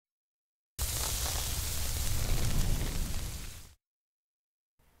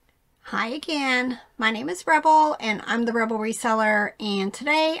Hi again, my name is Rebel and I'm the Rebel Reseller, and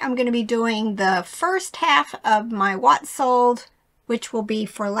today I'm going to be doing the first half of my What Sold, which will be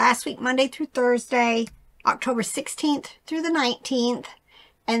for last week, Monday through Thursday, October 16th through the 19th.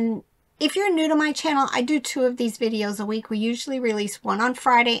 And if you're new to my channel, I do 2 of these videos a week. We usually release one on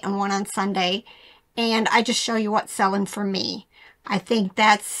Friday and one on Sunday, and I just show you what's selling for me. I think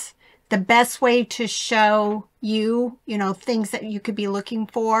that's the best way to show you, things that you could be looking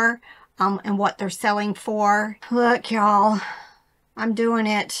for. And what they're selling for. Look, y'all, I'm doing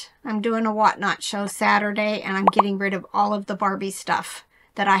it. I'm doing a Whatnot show Saturday, and I'm getting rid of all of the Barbie stuff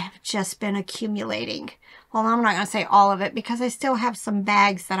that I have just been accumulating. Well, I'm not going to say all of it because I still have some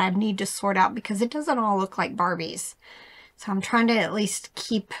bags that I need to sort out because it doesn't all look like Barbies. So I'm trying to at least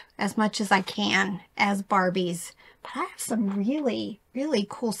keep as much as I can as Barbies. But I have some really, really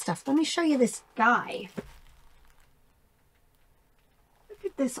cool stuff. Let me show you this guy.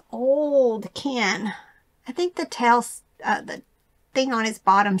 This old can. I think the the thing on his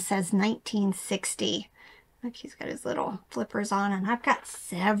bottom says 1960. Look, he's got his little flippers on, and I've got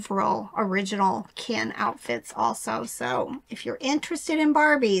several original Ken outfits also. So if you're interested in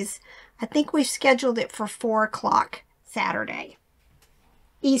Barbies, I think we've scheduled it for 4 o'clock Saturday,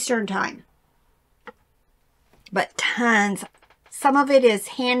 Eastern time. But tons. Some of it is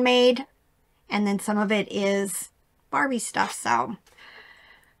handmade, and then some of it is Barbie stuff. So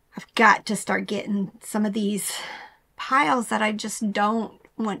I've got to start getting some of these piles that I just don't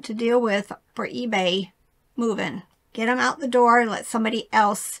want to deal with for eBay moving. Get them out the door, let somebody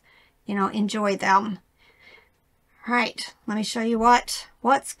else, enjoy them. All right, let me show you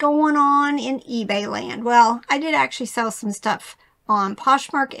what's going on in eBay land. Well, I did actually sell some stuff on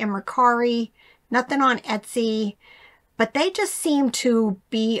Poshmark and Mercari, nothing on Etsy. But they just seem to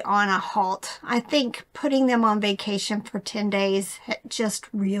be on a halt. I think putting them on vacation for 10 days just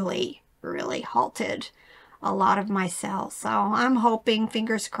really, really halted a lot of my sales. So I'm hoping,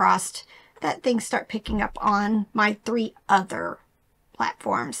 fingers crossed, that things start picking up on my 3 other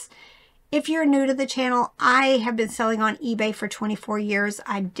platforms. If you're new to the channel, I have been selling on eBay for 24 years.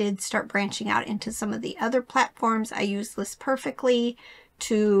 I did start branching out into some of the other platforms. I use List Perfectly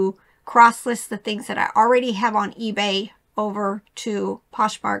to cross-list the things that I already have on eBay over to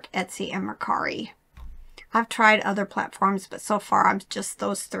Poshmark, Etsy, and Mercari. I've tried other platforms, but so far I'm just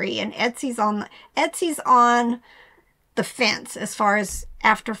those 3. And Etsy's on the fence as far as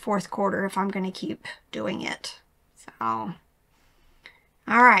after 4th quarter if I'm going to keep doing it. So, all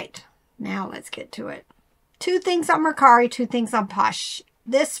right, now let's get to it. 2 things on Mercari, 2 things on Posh.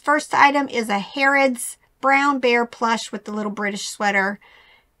 This first item is a Harrods brown bear plush with the little British sweater.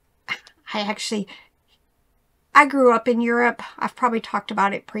 I grew up in Europe. I've probably talked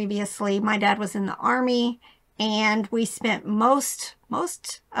about it previously. My dad was in the army, and we spent most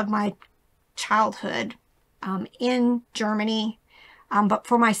of my childhood in Germany. But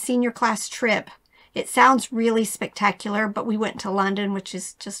for my senior class trip, it sounds really spectacular, but we went to London, which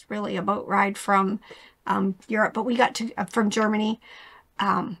is just really a boat ride from Europe. But we got to, from Germany,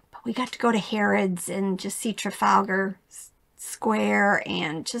 but we got to go to Harrods and just see Trafalgar Square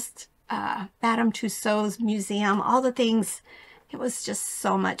and just Madame Tussauds Museum, all the things. It was just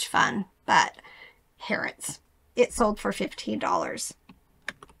so much fun. But Harrods, it sold for $15.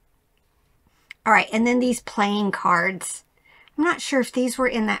 All right, and then these playing cards. I'm not sure if these were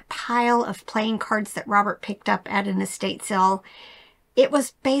in that pile of playing cards that Robert picked up at an estate sale. It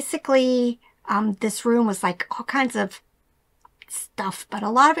was basically, this room was like all kinds of stuff, but a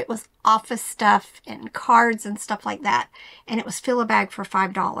lot of it was office stuff and cards and stuff like that, and it was fill a bag for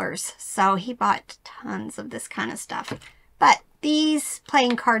 $5. So he bought tons of this kind of stuff. But these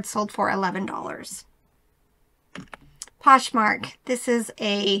playing cards sold for $11. Poshmark, this is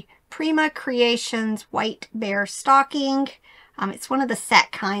a Prima Creations white bear stocking. It's one of the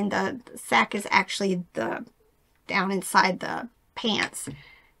sack kind. The sack is actually down inside the pants.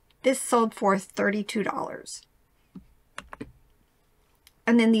 This sold for $32.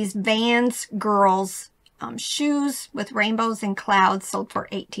 And then these Vans girls shoes with rainbows and clouds sold for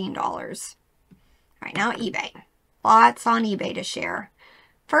 $18. All right, now eBay. Lots on eBay to share.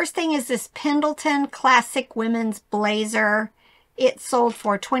 First thing is this Pendleton Classic Women's Blazer. It sold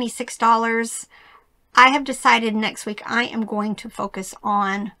for $26. I have decided next week I am going to focus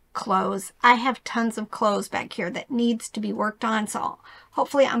on clothes. I have tons of clothes back here that needs to be worked on. So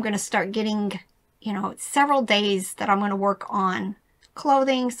hopefully I'm going to start getting, several days that I'm going to work on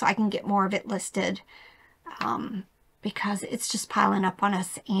clothing so I can get more of it listed, because it's just piling up on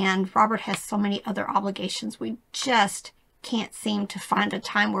us, and Robert has so many other obligations. We just can't seem to find a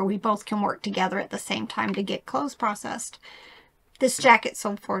time where we both can work together at the same time to get clothes processed. This jacket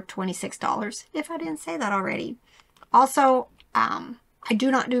sold for $26, if I didn't say that already. Also, I do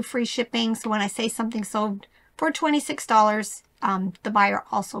not do free shipping, so when I say something sold for $26, the buyer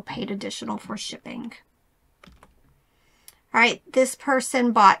also paid additional for shipping. All right, this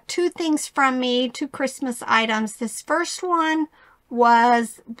person bought 2 things from me, 2 Christmas items. This first one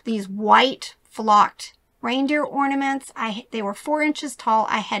was these white flocked reindeer ornaments. They were 4 inches tall.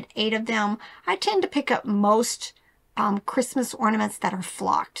 I had 8 of them. I tend to pick up most Christmas ornaments that are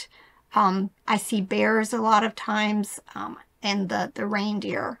flocked. I see bears a lot of times, and the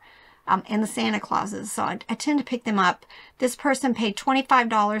reindeer, and the Santa Clauses. So I tend to pick them up. This person paid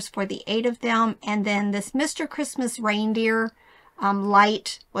 $25 for the 8 of them. And then this Mr. Christmas reindeer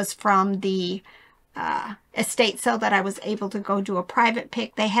light was from the estate sale that I was able to go do a private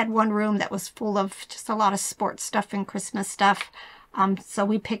pick. They had one room that was full of just a lot of sports stuff and Christmas stuff. So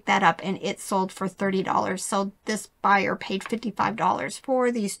we picked that up and it sold for $30. So this buyer paid $55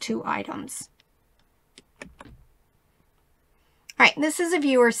 for these 2 items. All right, this is a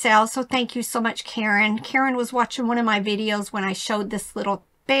viewer sale, so thank you so much, Karen. Karen was watching one of my videos when I showed this little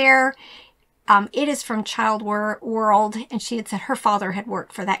bear. It is from Child World, and she had said her father had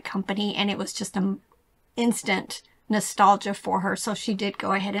worked for that company, and it was just an instant nostalgia for her, so she did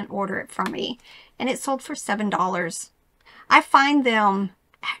go ahead and order it from me, and it sold for $7. I find them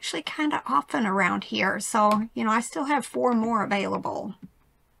actually kind of often around here, so, you know, I still have 4 more available.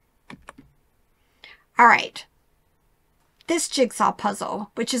 All right. This jigsaw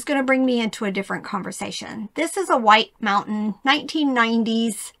puzzle, which is going to bring me into a different conversation. This is a White Mountain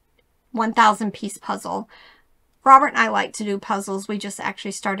 1990s 1,000 piece puzzle. Robert and I like to do puzzles. We just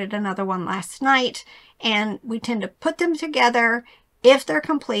actually started another one last night, and we tend to put them together. If they're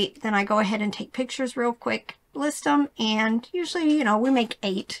complete, then I go ahead and take pictures real quick, list them, and usually, you know, we make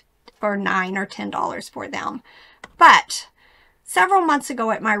 $8 or $9 or $10 for them. But several months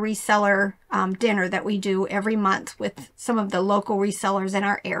ago at my reseller dinner that we do every month with some of the local resellers in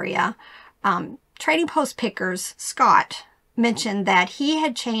our area, Trading Post Pickers, Scott, mentioned that he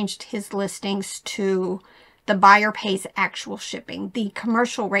had changed his listings to the buyer pays actual shipping, the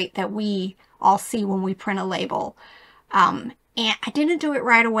commercial rate that we all see when we print a label. And I didn't do it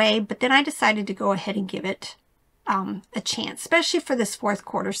right away, but then I decided to go ahead and give it a chance, especially for this 4th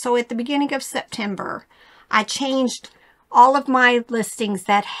quarter. So at the beginning of September, I changed all of my listings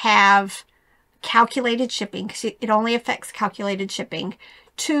that have calculated shipping, because it only affects calculated shipping,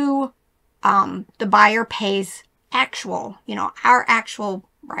 to the buyer pays actual, you know, our actual,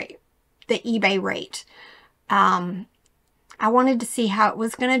 right, the eBay rate. I wanted to see how it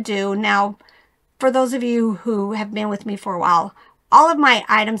was going to do. Now, for those of you who have been with me for a while, all of my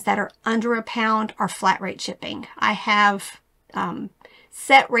items that are under £1 are flat rate shipping. I have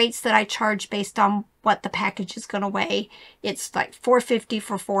set rates that I charge based on what the package is going to weigh. It's like $4.50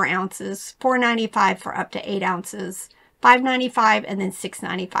 for 4 ounces, $4.95 for up to 8 ounces, $5.95, and then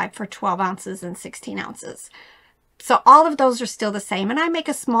 $6.95 for 12 ounces and 16 ounces. So all of those are still the same, and I make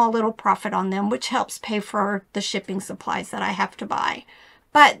a small little profit on them, which helps pay for the shipping supplies that I have to buy.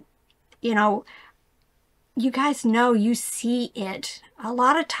 But, you know, you guys know, you see it. A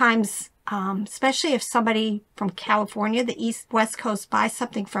lot of times, especially if somebody from California, the West Coast, buys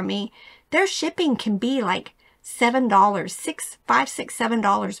something from me, their shipping can be like $7, $5, $6,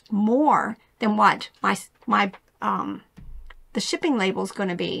 $7 more than what the shipping label is going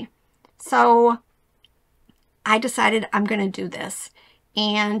to be. So I decided I'm going to do this,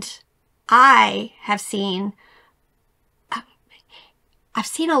 and I have seen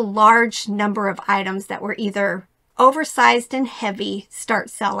a large number of items that were either oversized and heavy start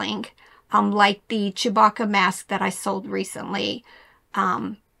selling, like the Chewbacca mask that I sold recently.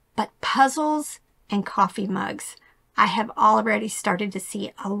 But puzzles and coffee mugs, I have already started to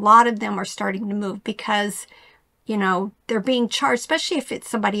see a lot of them are starting to move, because, you know, they're being charged, especially if it's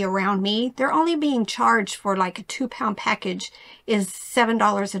somebody around me, they're only being charged for like a 2-pound package is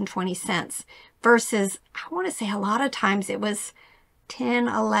 $7.20 versus, I want to say a lot of times it was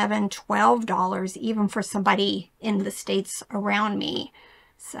 $10, $11, $12 even for somebody in the states around me.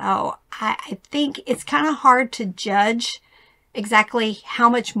 So I think it's kind of hard to judge exactly how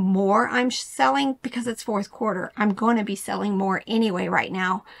much more I'm selling, because it's 4th quarter. I'm going to be selling more anyway right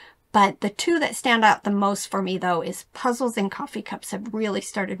now. But the 2 that stand out the most for me, though, is puzzles and coffee cups have really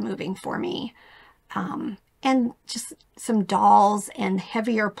started moving for me. And just some dolls and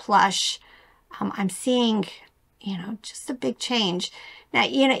heavier plush. I'm seeing, you know, just a big change. Now,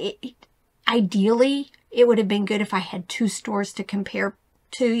 you know, ideally, it would have been good if I had 2 stores to compare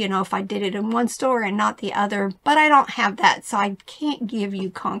to, you know, if I did it in one store and not the other. But I don't have that, so I can't give you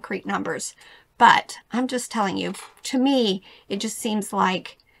concrete numbers. But I'm just telling you, to me, it just seems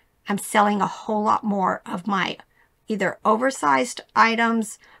like I'm selling a whole lot more of my either oversized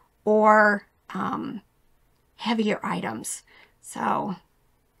items or heavier items. So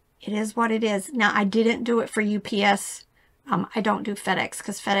it is what it is. Now, I didn't do it for UPS. I don't do FedEx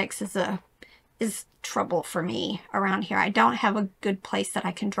because FedEx is trouble for me around here. I don't have a good place that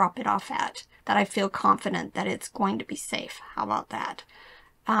I can drop it off at, that I feel confident that it's going to be safe. How about that?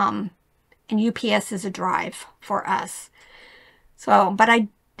 And UPS is a drive for us. So, but I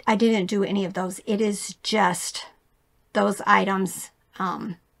didn't do any of those. It is just those items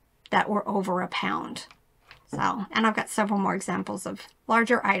that were over £1. So, and I've got several more examples of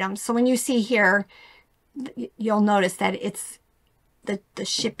larger items. So when you see here, you'll notice that it's the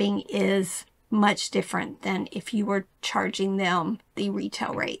shipping is much different than if you were charging them the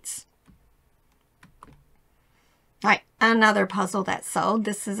retail rates. All right, another puzzle that sold.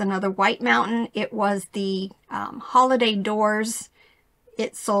 This is another White Mountain. It was the holiday doors.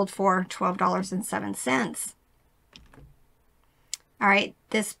 It sold for $12.07. All right,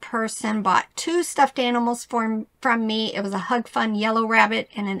 this person bought 2 stuffed animals from me. It was a Hug Fun yellow rabbit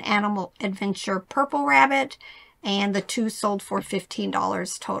and an Animal Adventure purple rabbit, and the 2 sold for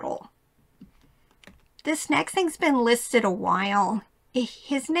 $15 total. This next thing's been listed a while.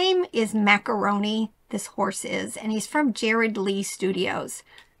 His name is Macaroni, this horse is, and he's from Jared Lee Studios.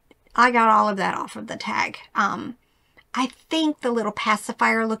 I got all of that off of the tag. I think the little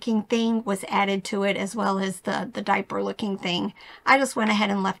pacifier looking thing was added to it, as well as the diaper looking thing. I just went ahead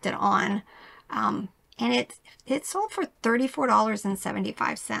and left it on. And it sold for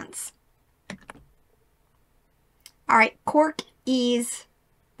 $34.75. All right, Cork Ease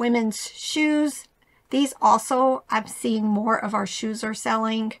women's shoes. These also, I'm seeing more of our shoes are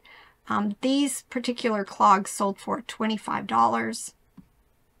selling. These particular clogs sold for $25.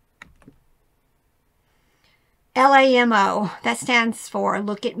 LAMO, that stands for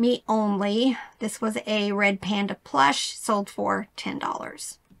Look at Me Only. This was a red panda plush, sold for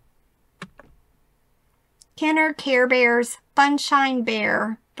 $10. Kenner Care Bears Funshine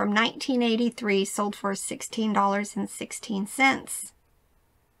Bear from 1983 sold for $16.16.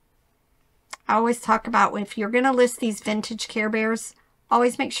 I always talk about if you're going to list these vintage Care Bears,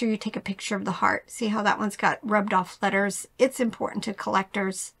 always make sure you take a picture of the heart. See how that one's got rubbed off letters? It's important to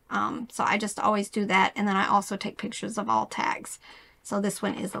collectors. So I just always do that. And then I also take pictures of all tags. So this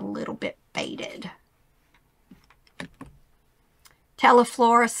one is a little bit faded.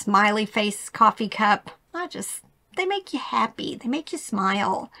 Teleflora Smiley Face Coffee Cup. They make you happy. They make you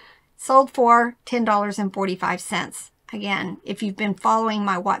smile. Sold for $10.45. Again, if you've been following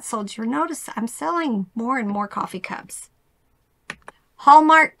my What Sold, you'll notice I'm selling more and more coffee cups.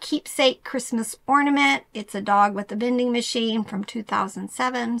 Hallmark Keepsake Christmas Ornament. It's a dog with a vending machine from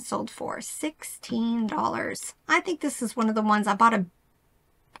 2007. Sold for $16. I think this is one of the ones I bought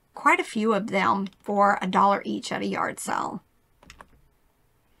quite a few of them for $1 each at a yard sale.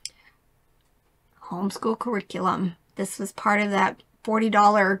 Homeschool Curriculum. This was part of that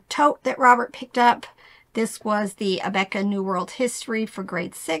 $40 tote that Robert picked up. This was the Abeka New World History for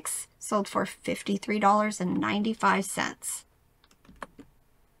grade 6. Sold for $53.95.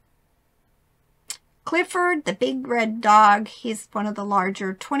 Clifford, the big red dog, he's one of the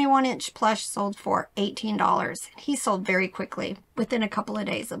larger 21-inch plush, sold for $18. He sold very quickly, within a couple of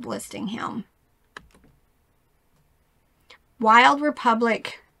days of listing him. Wild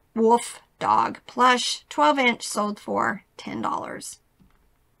Republic Wolf Dog plush, 12-inch, sold for $10.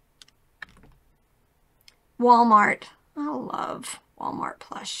 Walmart. I love Walmart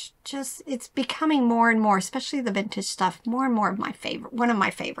plush. It's becoming more and more, especially the vintage stuff, more and more of my favorite, one of my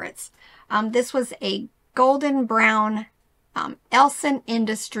favorites. This was a golden brown Elson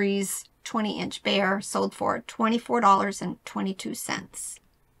Industries 20-inch bear, sold for $24.22.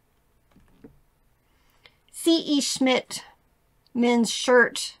 C.E. Schmidt men's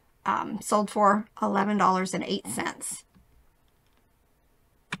shirt, sold for $11.08.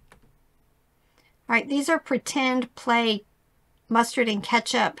 All right, these are Pretend Play Mustard and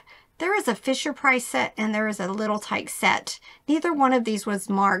Ketchup. There is a Fisher Price set and there is a Little Tyke set. Neither one of these was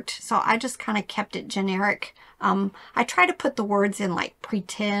marked, so I just kind of kept it generic. I try to put the words in like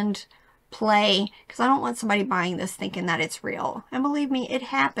pretend, play, because I don't want somebody buying this thinking that it's real. And believe me, it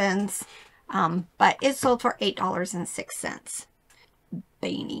happens. But it sold for $8.06.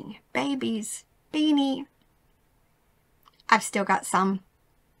 Beanie Babies. Beanie. I've still got some.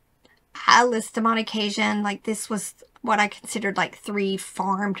 I list them on occasion. Like this was what I considered like 3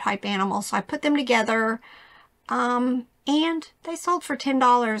 farm type animals. So I put them together and they sold for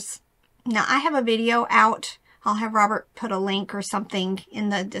 $10. Now I have a video out. I'll have Robert put a link or something in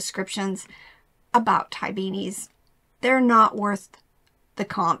the descriptions about Ty Beanies. They're not worth the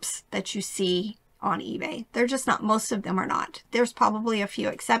comps that you see on eBay. They're just not. Most of them are not. There's probably a few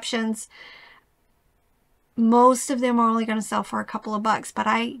exceptions. Most of them are only going to sell for a couple of bucks, but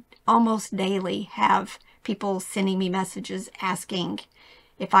I almost daily have people sending me messages asking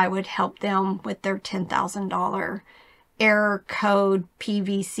if I would help them with their $10,000 error code,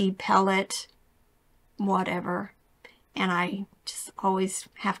 PVC pellet, whatever. And I just always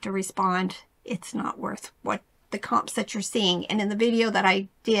have to respond, it's not worth what the comps that you're seeing. And in the video that I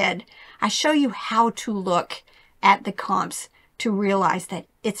did, I show you how to look at the comps to realize that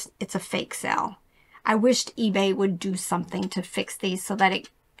it's a fake sale. I wished eBay would do something to fix these so that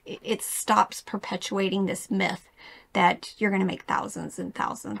it stops perpetuating this myth that you're going to make thousands and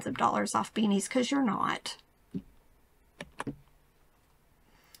thousands of dollars off beanies, because you're not.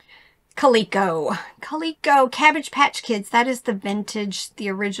 Coleco. Coleco Cabbage Patch Kids. That is the vintage, the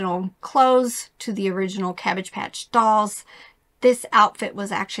original clothes to the original Cabbage Patch dolls. This outfit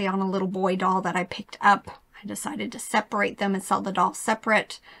was actually on a little boy doll that I picked up. I decided to separate them and sell the dolls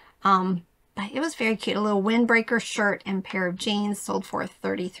separate. But it was very cute. A little windbreaker shirt and pair of jeans, sold for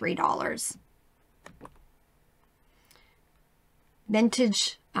 $33.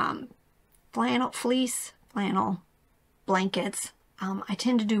 Vintage flannel blankets. I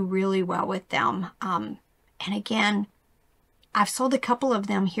tend to do really well with them. And again, I've sold a couple of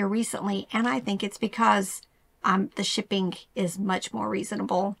them here recently, and I think it's because the shipping is much more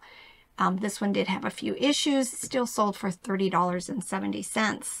reasonable. This one did have a few issues. Still sold for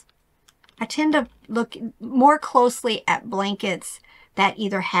 $30.70. I tend to look more closely at blankets that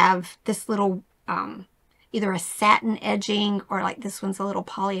either have this little, either a satin edging, or like this one's a little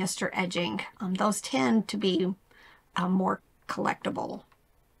polyester edging. Those tend to be more collectible.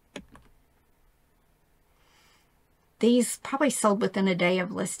 These probably sold within a day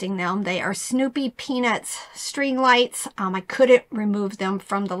of listing them. They are Snoopy Peanuts string lights. I couldn't remove them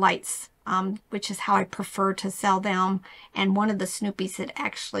from the lights, which is how I prefer to sell them. And one of the Snoopies had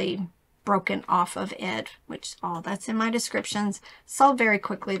actually broken off of it, which all that's in my descriptions. Sold very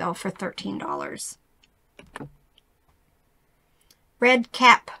quickly though for $13. Red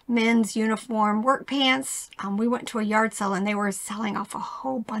Cap men's uniform work pants. We went to a yard sale and they were selling off a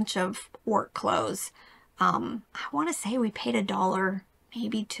whole bunch of work clothes. I want to say we paid $1,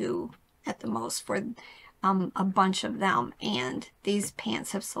 maybe $2 at the most for a bunch of them, and these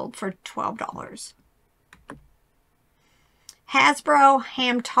pants have sold for $12. Hasbro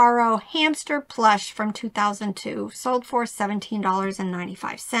Hamtaro Hamster Plush from 2002, sold for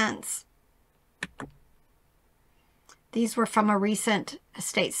 $17.95. These were from a recent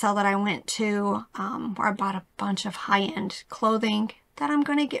estate sale that I went to, where I bought a bunch of high-end clothing that I'm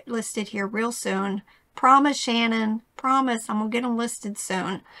going to get listed here real soon. Promise, Shannon. Promise, I'm going to get them listed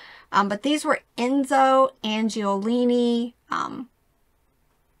soon. But these were Enzo Angiolini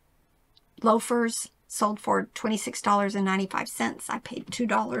loafers. Sold for $26.95. I paid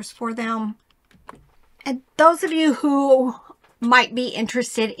 $2 for them. And those of you who might be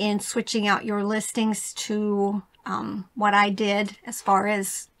interested in switching out your listings to what I did, as far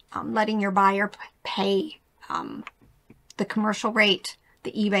as letting your buyer pay the commercial rate,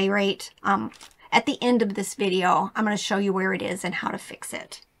 the eBay rate, at the end of this video, I'm going to show you where it is and how to fix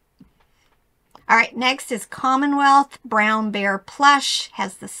it. All right, next is Commonwealth Brown Bear Plush.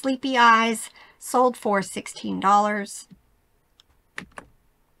 Has the sleepy eyes. Sold for $16.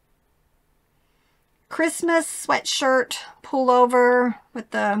 Christmas sweatshirt pullover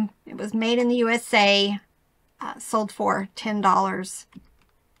with it was made in the USA. Sold for $10.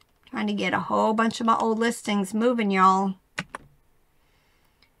 Trying to get a whole bunch of my old listings moving, y'all.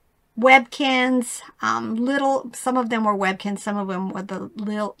 Webkins, some of them were Webkins, some of them were the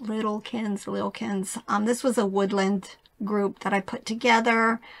Lilkins. This was a woodland group that I put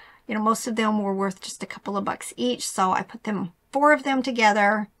together. You know, most of them were worth just a couple of bucks each, so I put 4 of them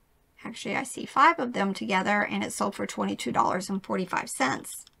together. Actually, I see 5 of them together, and it sold for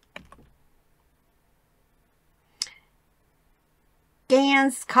 $22.45.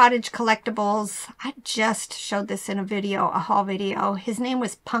 Gans Cottage Collectibles. I just showed this in a haul video. His name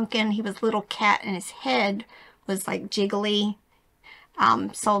was Pumpkin. He was a little cat, and his head was like jiggly.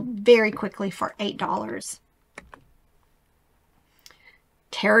 Sold very quickly for $8.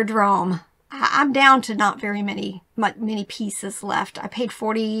 Terradrome. I'm down to not very many pieces left. I paid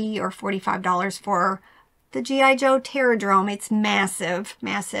 $40 or $45 for the G.I. Joe Terradrome. It's massive,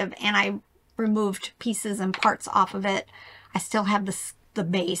 massive, and I removed pieces and parts off of it. I still have the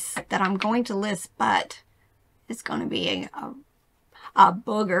base that I'm going to list, but it's going to be a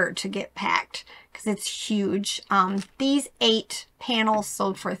booger to get packed because it's huge. These 8 panels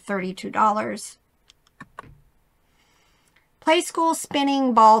sold for $32. Play School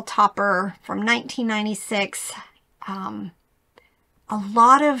Spinning Ball Topper from 1996. A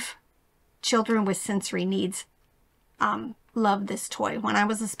lot of children with sensory needs love this toy. When I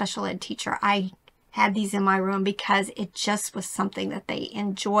was a special ed teacher, I had these in my room because it just was something that they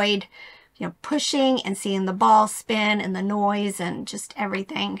enjoyed, you know, pushing and seeing the ball spin and the noise and just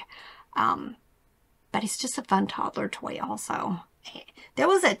everything. But it's just a fun toddler toy also. There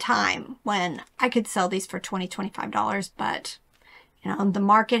was a time when I could sell these for $20, $25, but you know, the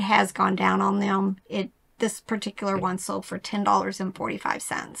market has gone down on them. This particular one sold for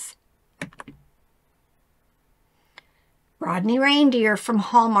 $10.45. Rodney Reindeer from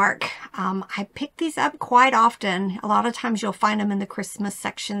Hallmark. I pick these up quite often. A lot of times you'll find them in the Christmas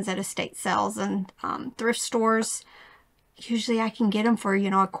sections at estate sales and thrift stores. Usually I can get them for, you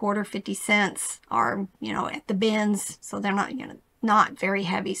know, a quarter, 50 cents, or, you know, at the bins. So they're not, you know, not very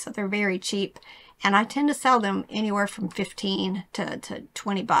heavy, so they're very cheap. And I tend to sell them anywhere from 15 to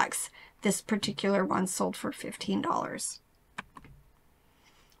 20 bucks. This particular one sold for $15.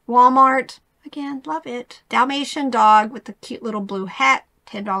 Walmart. Again, love it. Dalmatian dog with the cute little blue hat,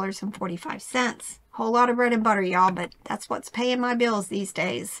 $10.45. Whole lot of bread and butter, y'all, but that's what's paying my bills these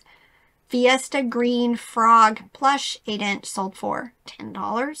days. Fiesta Green Frog Plush 8-inch sold for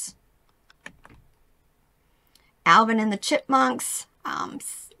 $10. Alvin and the Chipmunks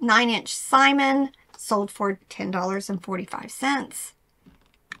 9-inch Simon sold for $10.45.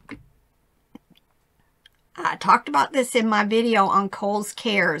 I talked about this in my video on Kohl's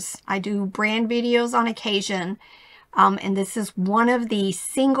Cares. I do brand videos on occasion, and this is one of the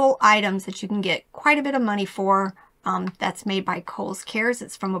single items that you can get quite a bit of money for. That's made by Kohl's Cares.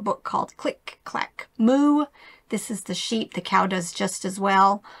 It's from a book called Click, Clack, Moo. This is the sheep. The cow does just as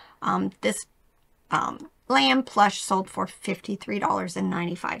well. This lamb plush sold for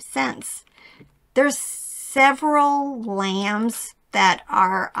 $53.95. There's several lambs that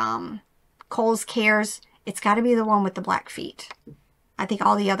are Kohl's Cares. It's got to be the one with the black feet. I think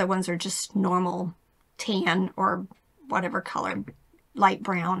all the other ones are just normal tan or whatever color, light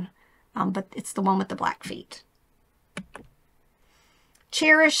brown. But it's the one with the black feet.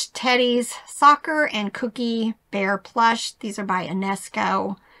 Cherished Teddy's Soccer and Cookie Bear Plush. These are by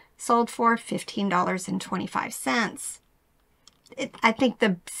Inesco. Sold for $15.25. I think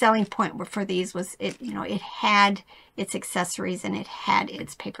the selling point for these was it had its accessories and it had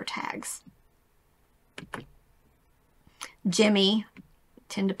its paper tags. Jimmy.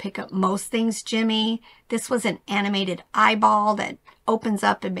 Tend to pick up most things Jimmy. This was an animated eyeball that opens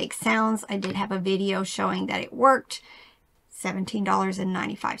up and makes sounds. I did have a video showing that it worked.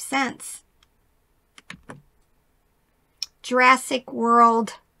 $17.95. Jurassic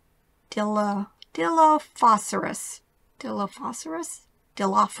World Dilophosaurus. Dilophosaurus.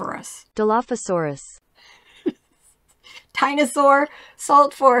 Dinosaur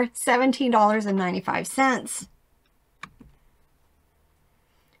sold for $17.95.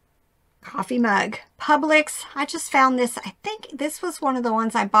 Coffee mug. Publix. I just found this. I think this was one of the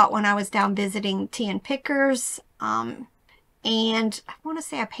ones I bought when I was down visiting Tea and Pickers. And I want to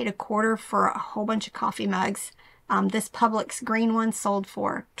say I paid $1 for a whole bunch of coffee mugs. This Publix green one sold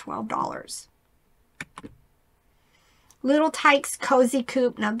for $12. Little Tykes Cozy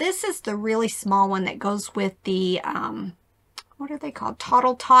Coupe. Now this is the really small one that goes with the, what are they called?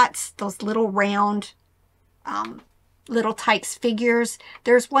 Toddle Tots. Those little round Little Tykes figures.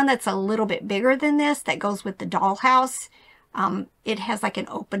 There's one that's a little bit bigger than this that goes with the dollhouse. It has like an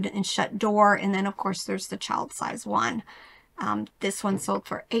open and shut door. And then of course there's the child size one. This one sold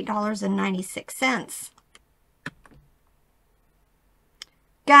for $8.96.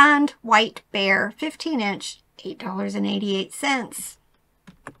 Gund White Bear 15-inch, $8.88.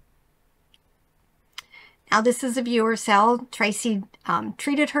 Now this is a viewer sale. Tracy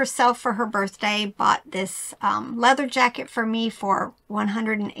treated herself for her birthday, bought this leather jacket for me for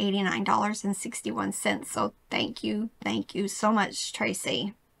 $189.61. So thank you so much,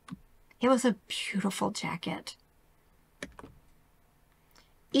 Tracy. It was a beautiful jacket.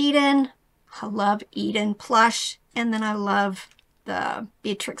 Eden, I love Eden plush, and then I love the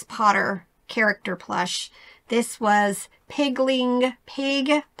Beatrix Potter character plush. This was Pigling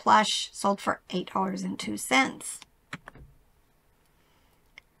Pig plush, sold for $8.02.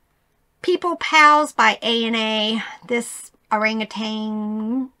 People Pals by A&A. This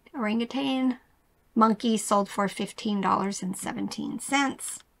orangutan monkey sold for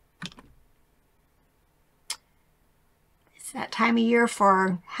 $15.17. It's that time of year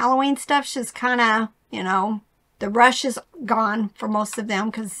for Halloween stuff. Just kind of, you know, the rush is gone for most of them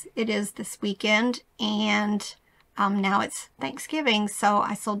because it is this weekend, and now it's Thanksgiving. So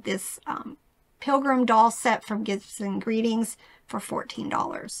I sold this Pilgrim doll set from Gifts and Greetings for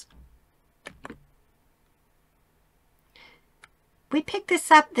 $14. We picked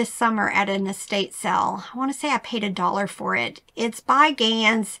this up this summer at an estate sale. I want to say I paid $1 for it. It's by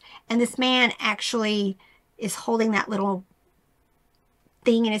Gans, and this man actually is holding that little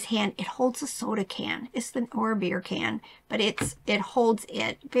thing in his hand. It holds a soda can. Or a beer can, but it holds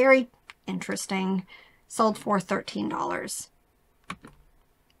it. Very interesting. Sold for $13.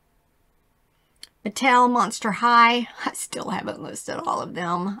 Mattel Monster High. I still haven't listed all of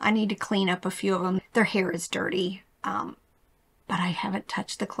them. I need to clean up a few of them. Their hair is dirty. But I haven't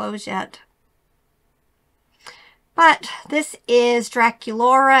touched the clothes yet. But this is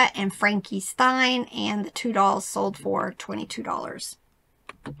Draculaura and Frankie Stein, and the two dolls sold for $22.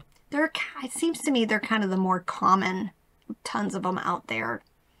 It seems to me they're kind of the more common. Tons of them out there.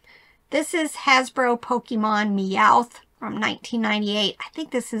 This is Hasbro Pokemon Meowth from 1998. I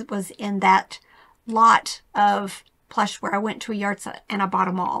think this was in that lot of plush where I went to a yard sale and I bought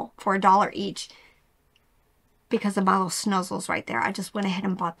them all for $1 each. Because of my little snuzzles right there. I just went ahead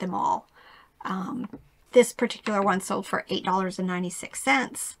and bought them all. This particular one sold for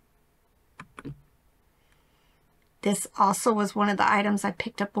 $8.96. This also was one of the items I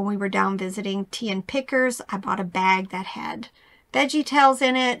picked up when we were down visiting T&N Pickers. I bought a bag that had VeggieTales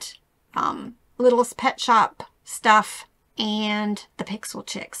in it, Littlest Pet Shop stuff, and the Pixel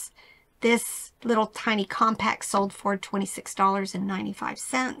Chicks. This little tiny compact sold for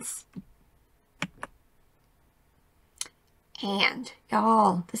 $26.95. And,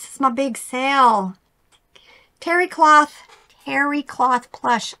 y'all, this is my big sale. Terry cloth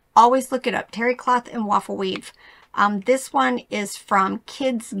plush. Always look it up. Terry cloth and waffle weave. This one is from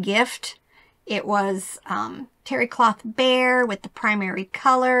Kids Gift. It was terry cloth bear with the primary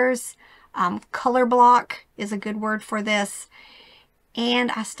colors. Color block is a good word for this.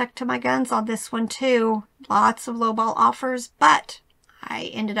 And I stuck to my guns on this one too. Lots of lowball offers, but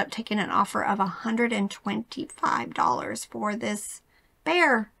I ended up taking an offer of $125 for this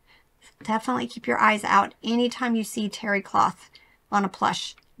bear. Definitely keep your eyes out. Anytime you see terry cloth on a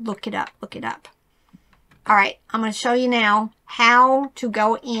plush, look it up, look it up. All right, I'm going to show you now how to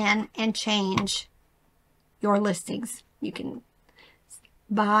go in and change your listings. You can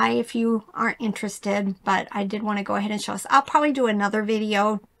buy if you aren't interested, but I did want to go ahead and show us. I'll probably do another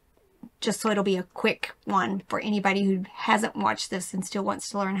video just so it'll be a quick one for anybody who hasn't watched this and still wants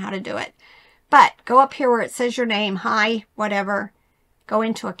to learn how to do it. But go up here where it says your name, hi, whatever. Go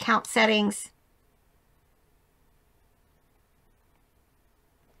into account settings.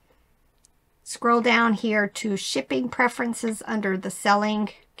 Scroll down here to shipping preferences under the selling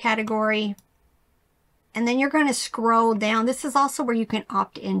category. And then you're going to scroll down. This is also where you can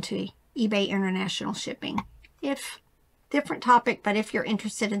opt into eBay International Shipping. Different topic, but if you're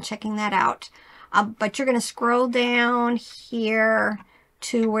interested in checking that out. But you're going to scroll down here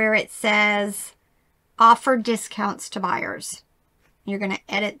to where it says offer discounts to buyers. You're going to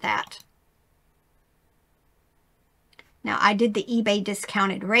edit that. Now, I did the eBay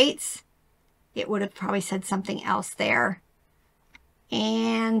discounted rates. It would have probably said something else there.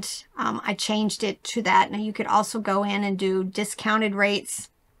 And I changed it to that. Now, you could also go in and do discounted rates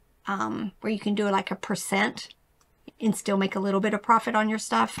where you can do like a % and still make a little bit of profit on your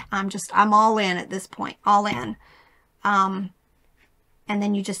stuff. I'm all in at this point, all in. And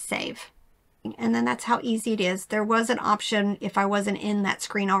then you just save. And then that's how easy it is. There was an option, if I wasn't in that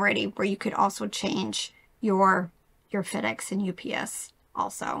screen already, where you could also change your FedEx and UPS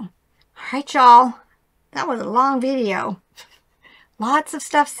also. All right, y'all. That was a long video. Lots of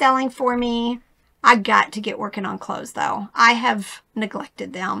stuff selling for me. I got to get working on clothes, though. I have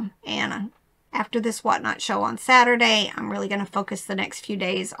neglected them. And after this Whatnot show on Saturday, I'm really going to focus the next few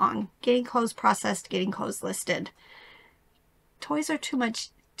days on getting clothes processed, getting clothes listed. Toys are too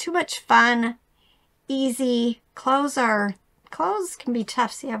much fun, easy. Clothes can be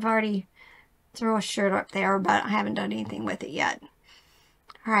tough. See, I've already thrown a shirt up there, but I haven't done anything with it yet.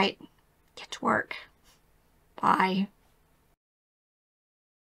 All right, get to work. Bye.